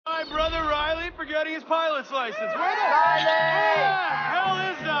my brother Riley for getting his pilot's license. Where the hell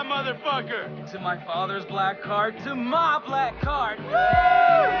is that motherfucker? To my father's black card, to my black card.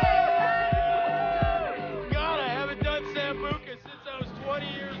 God, I haven't done Sambuca since I was 20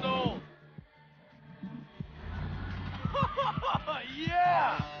 years old.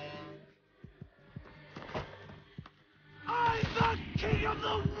 Yeah! I'm the king of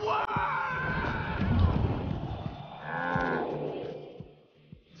the world!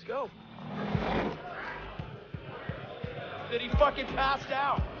 Let's go. Did he fucking passed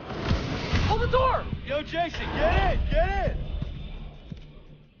out? Hold the door! Yo, Jason, get in! Get in!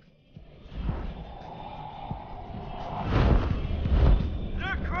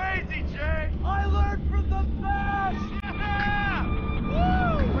 You're crazy, Jay! I learned from the best! Yeah!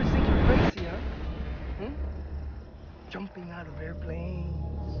 Woo! You were thinking crazy, huh? Hmm? Jumping out of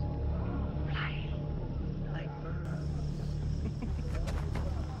airplanes, flying like birds.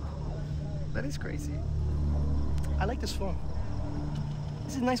 That is crazy. I like this phone.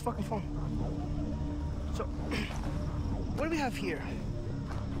 This is a nice fucking phone. So, what do we have here?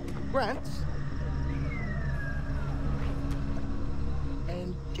 Grant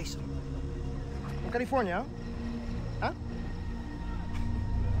and Jason from California, huh?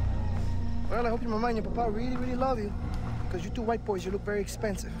 Well, I hope your mama and your papa really, really love you, because you two white boys, you look very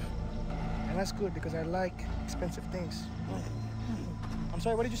expensive, and that's good because I like expensive things. I'm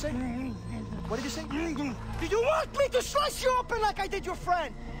sorry. What did you say? What did you say? Do you want me to slice you open like I did your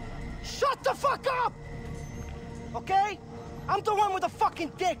friend? Shut the fuck up! Okay? I'm the one with the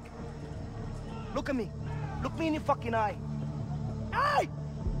fucking dick. Look at me. Look me in the fucking eye. Hey!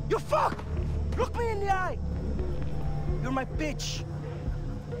 You fuck! Look me in the eye. You're my bitch.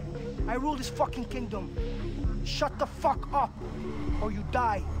 I rule this fucking kingdom. Shut the fuck up, or you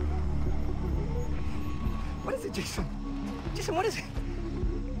die. What is it, Jason? Jason, what is it?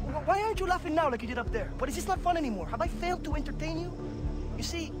 Why aren't you laughing now like you did up there? What, is this not fun anymore? Have I failed to entertain you? You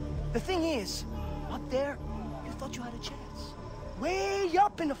see, the thing is, up there, you thought you had a chance. Way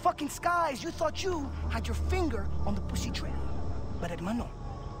up in the fucking skies, you thought you had your finger on the pussy trail. But hermano,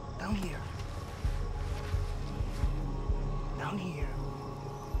 down here. Down here.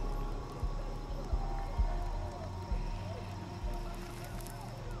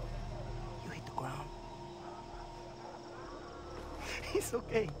 You hit the ground. It's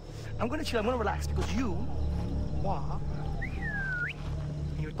okay. I'm gonna chill, I'm gonna relax, because you, Wah,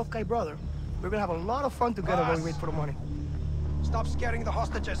 and your tough guy brother, we're gonna have a lot of fun together while we wait for the money. Stop scaring the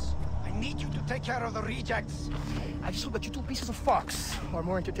hostages. I need you to take care of the rejects. I just hope that you two pieces of fox are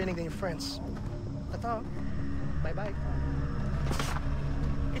more entertaining than your friends. Ta-ta. Bye-bye.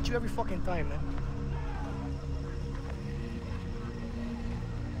 Get you every fucking time, man.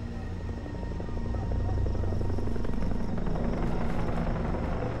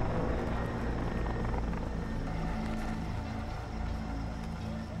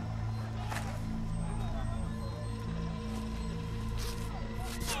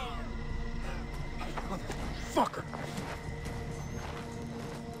 Fucker.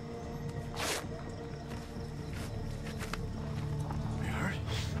 You hurt?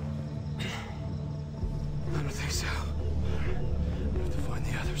 I don't think so. I have to find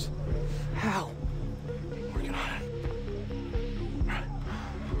the others. How? Working on it. All right.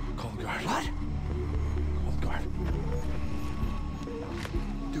 Call the guard. What? Call the guard.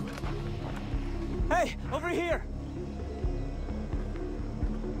 Do it. Hey, over here.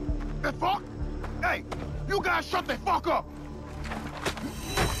 The fuck? Hey, you guys shut the fuck up!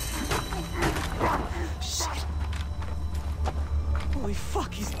 Shit. Holy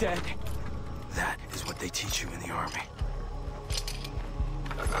fuck, he's dead. That is what they teach you in the army.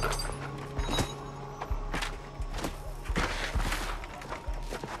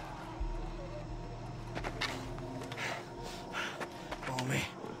 Follow me.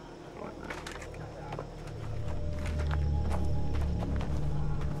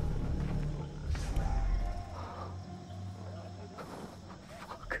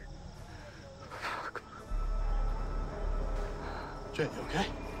 Jay, you okay?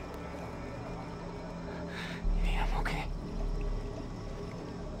 Yeah, I'm okay.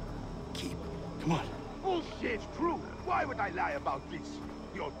 Keep. Come on. Bullshit's true. Why would I lie about this?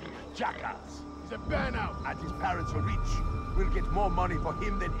 You're a jackass. He's a burnout, and his parents are rich. We'll get more money for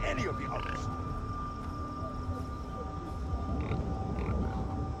him than any of the others.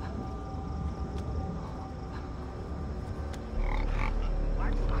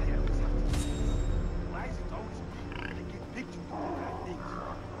 Why is it always me? They get picked to do bad things.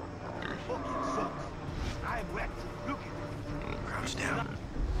 It fucking sucks. I'm wrecked. Look at it. Crouch down.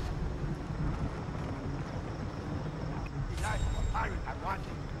 The life of a pirate I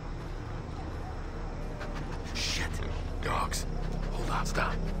wanted.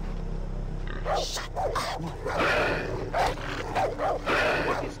 Stop. Shut up.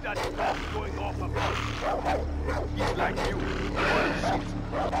 What is that dog going off about? He's like you. Shit.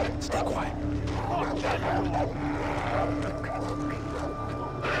 Stay quiet. Fuck that dog.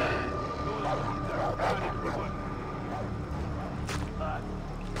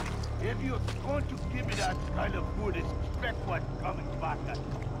 If you're going to give me that kind of food, expect what's coming back at you.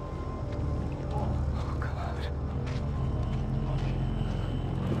 Oh, God.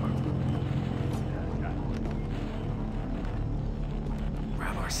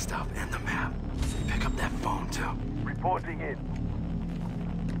 Grab our stuff and the map. Pick up that phone, too. Reporting in.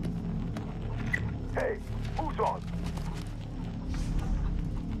 Hey, who's on?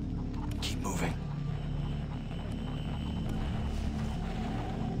 Keep moving.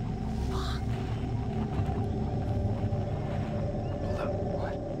 Hold up.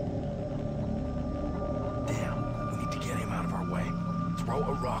 What? Damn, we need to get him out of our way. Throw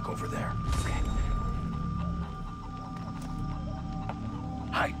a rock over there. Okay.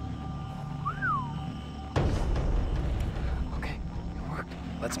 Hi. Okay, it worked.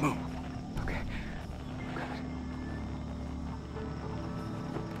 Let's move. Okay. Good.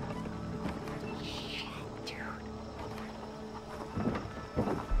 Shit, dude.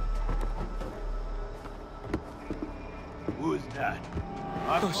 Who's that?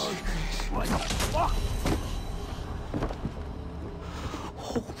 Oh, shit. What the fuck?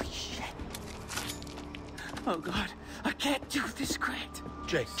 Holy shit. Oh, God. I can't do this, Grant.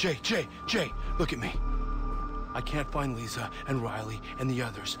 Jay, look at me. I can't find Lisa and Riley and the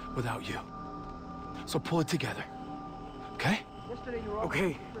others without you. So pull it together. Okay? Yesterday you were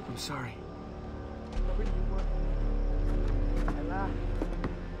Okay, I'm sorry. But really you were. I laughed.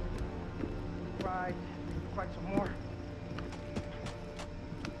 Cried. Cried some more.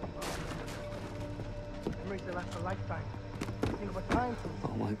 Memories that last a lifetime. Think of a time to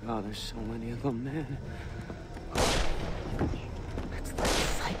Oh, my God, there's so many of them, man. That's like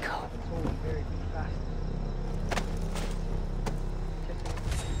psycho. it's all very fast.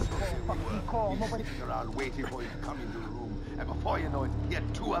 Fucking call. Nobody. Sitting around waiting for him to come into the room, and before you know it, he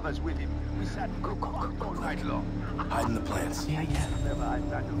had 2 others with him. We sat Go, all night long. Hiding the plants. Yeah. Never had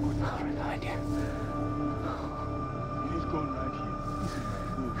that a good time. Behind you. He's going right here.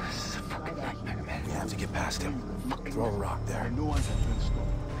 This is a fucking nightmare, man. We have to get past him. Throw a rock there. And no one can stop.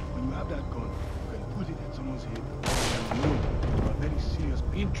 When you have that gun, you can put it at someone's head. And know you are very serious.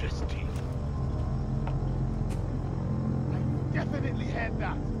 Interesting. I definitely had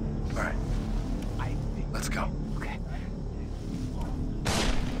that. All right, I think. let's go. Okay.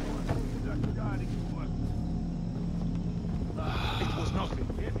 It was nothing.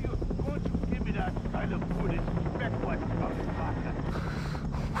 If you're going to give me that kind of food, expect what's coming back at you.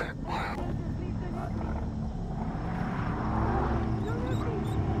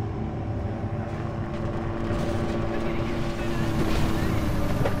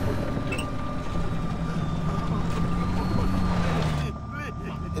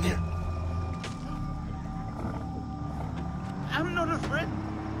 In here. I'm not afraid.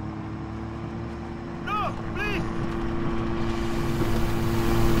 No, please.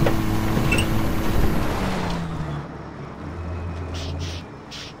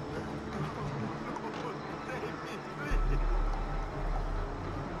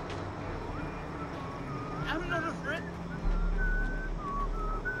 I'm not afraid.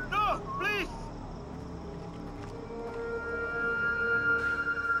 No, please.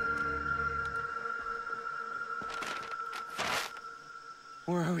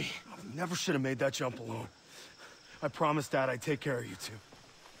 Where are we? Never should have made that jump alone. I promised Dad I'd take care of you two.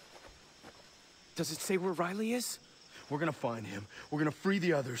 Does it say where Riley is? We're gonna find him, we're gonna free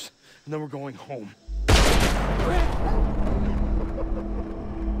the others, and then we're going home.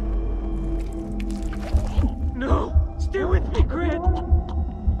 No! Stay with me, Grant!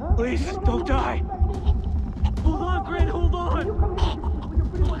 Please, don't die! Hold on, Grant, hold on!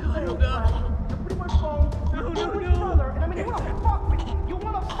 Oh, God. No!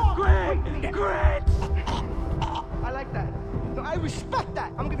 Grant! Grant! I like that. No, I respect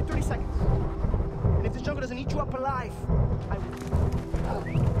that. I'm gonna give you 30 seconds. And if this jungle doesn't eat you up alive, I will.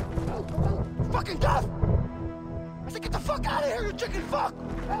 Fucking tough! I said get the fuck out of here, you chicken fuck!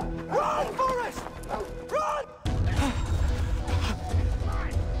 Run, Forrest! Run!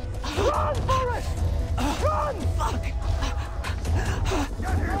 Run, Forrest! Run! Fuck!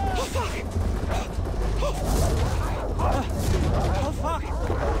 Oh, fuck! Oh, fuck!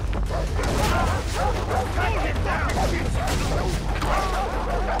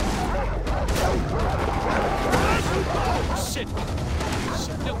 Shit!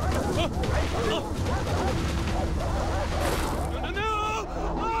 Shit, no! No!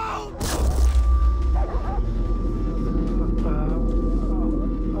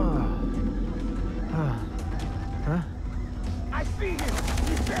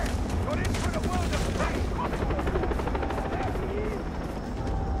 You're in for the world of pain!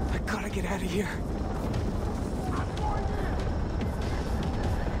 I gotta get out of here.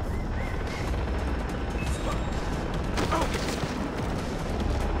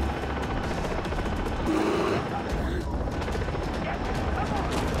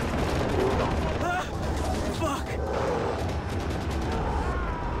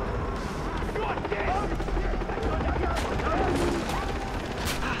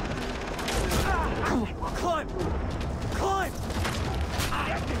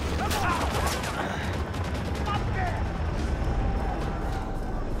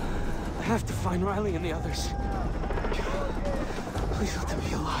 I have to find Riley and the others. Please let them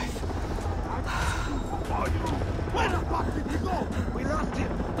be alive. Where the fuck did he go? We lost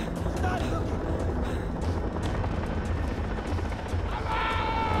him! Start looking!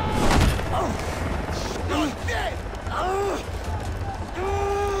 You're dead!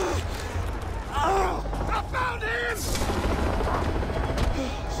 I found him!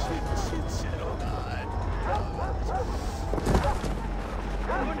 Shit, oh God.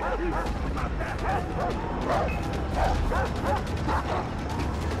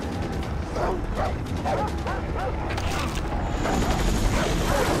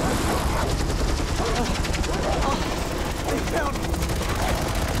 They found me.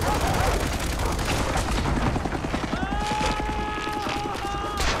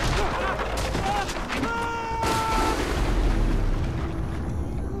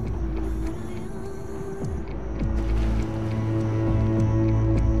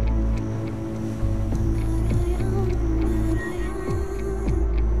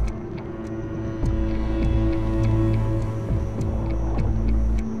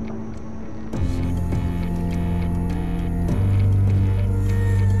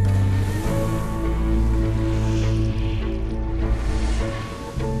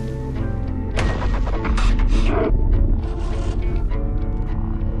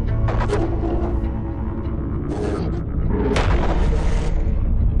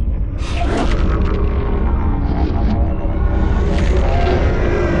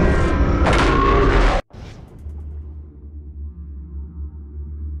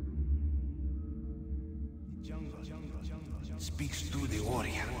 Speaks through the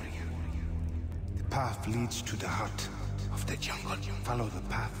warrior. The path leads to the heart of the jungle. Follow the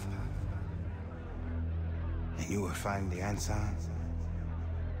path, and you will find the answer.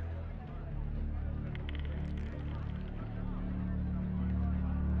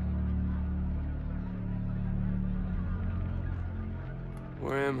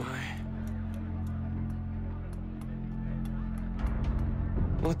 Where am I?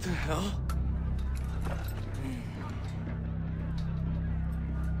 What the hell?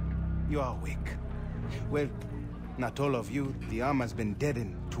 You are awake. Well, not all of you. The arm has been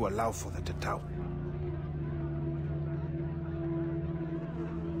deadened to allow for the Tatau.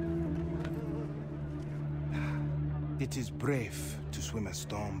 It is brave to swim a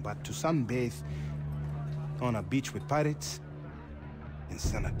storm, but to sunbathe on a beach with pirates,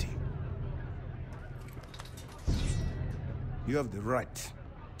 insanity. You have the right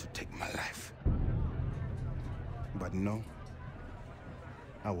to take my life. But no,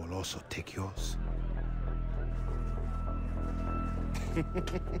 I will also take yours.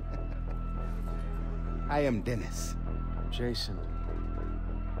 I am Dennis. Jason.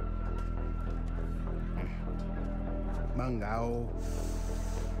 Mangao.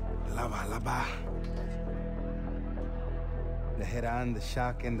 Lava lava. The heron, the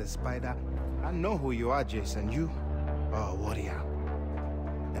shark, and the spider. I know who you are, Jason. You are a warrior.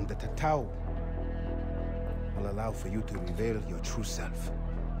 And the Tatau will allow for you to reveal your true self.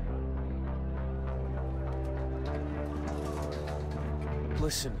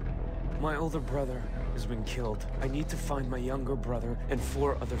 Listen, my older brother has been killed. I need to find my younger brother and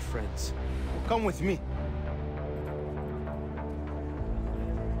 4 other friends. Come with me.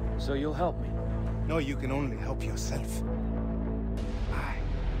 So you'll help me? No, you can only help yourself.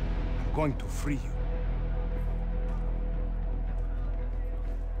 I'm going to free you.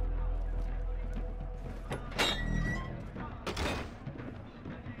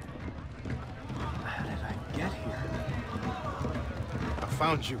 How did I get here? I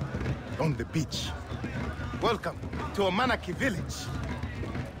found you on the beach. Welcome to Amanaki village.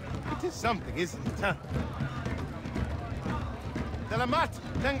 It is something, isn't it, huh? Dalamat,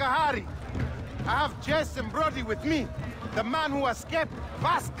 Tengahari. I have Jess and Brody with me. The man who escaped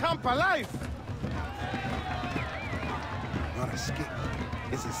Vast Camp alive. Your escape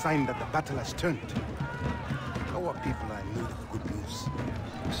is a sign that the battle has turned. Our people are in need of good news.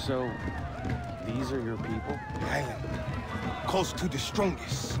 So, These are your people? The island calls to the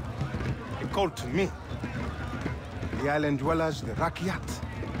strongest. It called to me. The island dwellers, the Rakyat,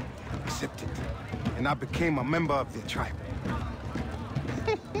 accepted. And I became a member of their tribe.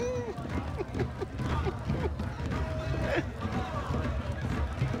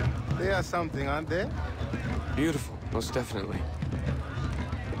 They are something, aren't they? Beautiful, most definitely.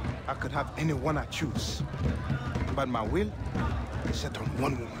 I could have anyone I choose. But my will is set on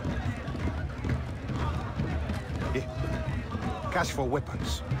one woman. Here. Cash for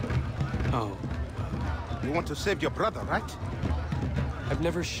weapons. Oh. You want to save your brother, right? I've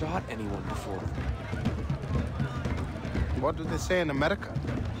never shot anyone before. What do they say in America?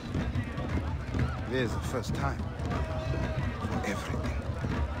 There's the first time for everything.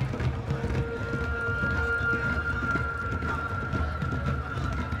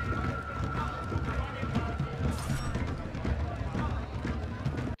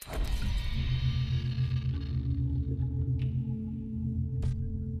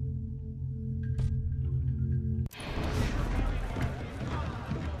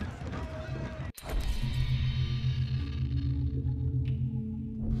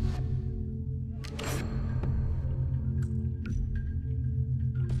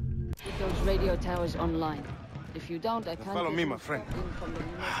 Those radio towers online. If you don't, I can't. Follow me, my friend. In from the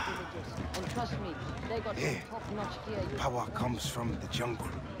remote villages. And trust me, they got some top-notch gear. Power comes from the jungle,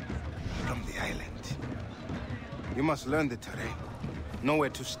 from the island. You must learn the terrain, know where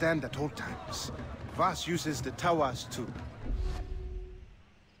to stand at all times. Vaas uses the towers to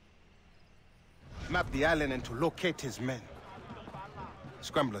map the island and to locate his men.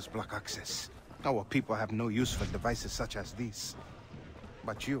 Scramblers block access. Our people have no use for devices such as these.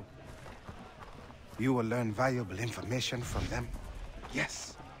 But you will learn valuable information from them.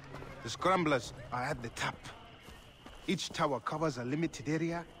 Yes, the Scramblers are at the top. Each tower covers a limited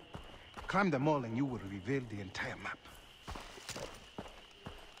area. Climb them all and you will reveal the entire map.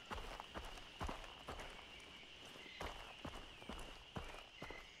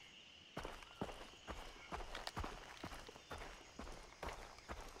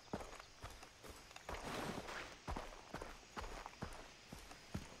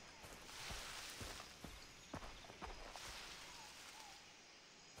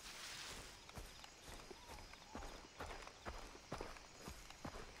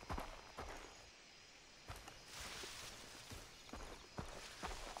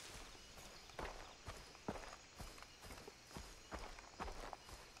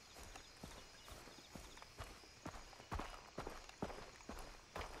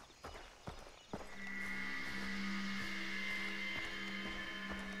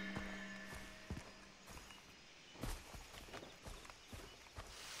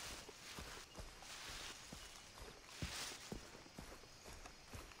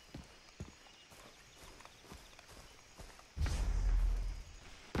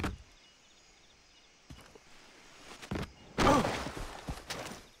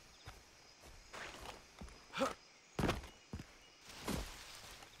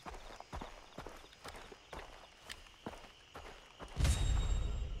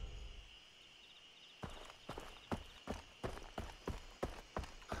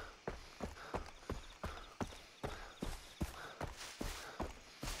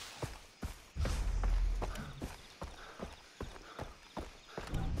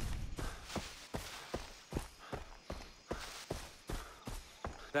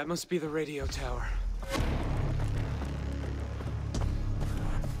 That must be the radio tower.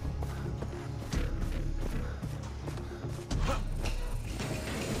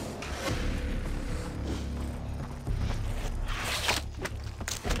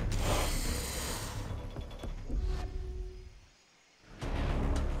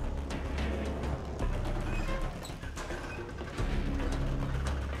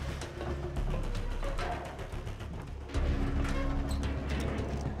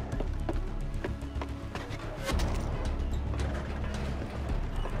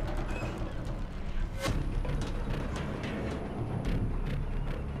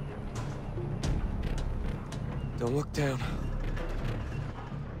 Don't look down.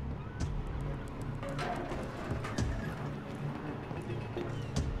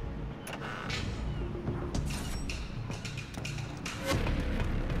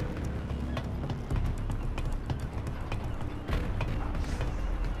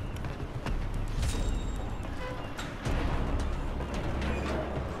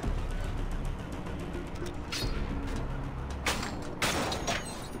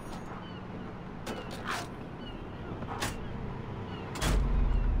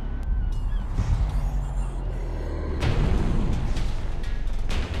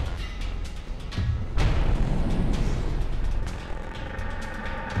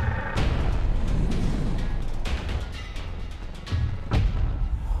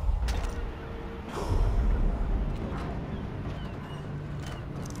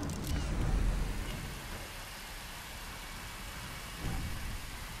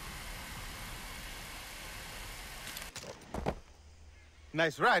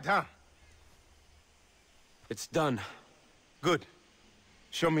 Nice ride, huh? It's done. Good.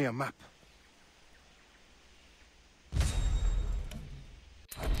 Show me a map.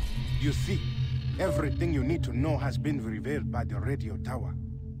 You see, everything you need to know has been revealed by the radio tower.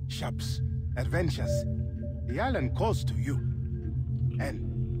 Shops, adventures. The island calls to you.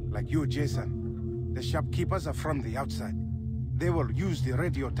 And, like you, Jason, the shopkeepers are from the outside. They will use the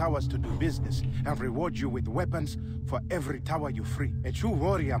radio towers to do business and reward you with weapons for every tower you free. A true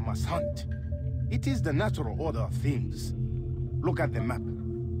warrior must hunt. It is the natural order of things. Look at the map.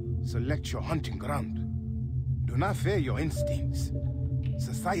 Select your hunting ground. Do not fear your instincts.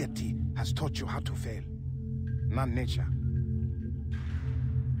 Society has taught you how to fail, not nature.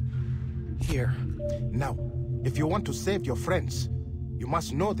 Here. Now, if you want to save your friends, you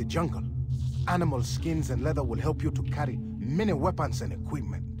must know the jungle. Animal skins and leather will help you to carry many weapons and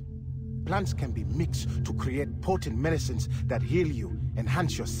equipment. Plants can be mixed to create potent medicines that heal you,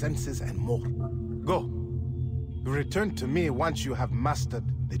 enhance your senses, and more. Go. Return to me once you have mastered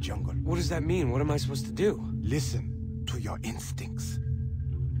the jungle. What does that mean? What am I supposed to do? Listen to your instincts.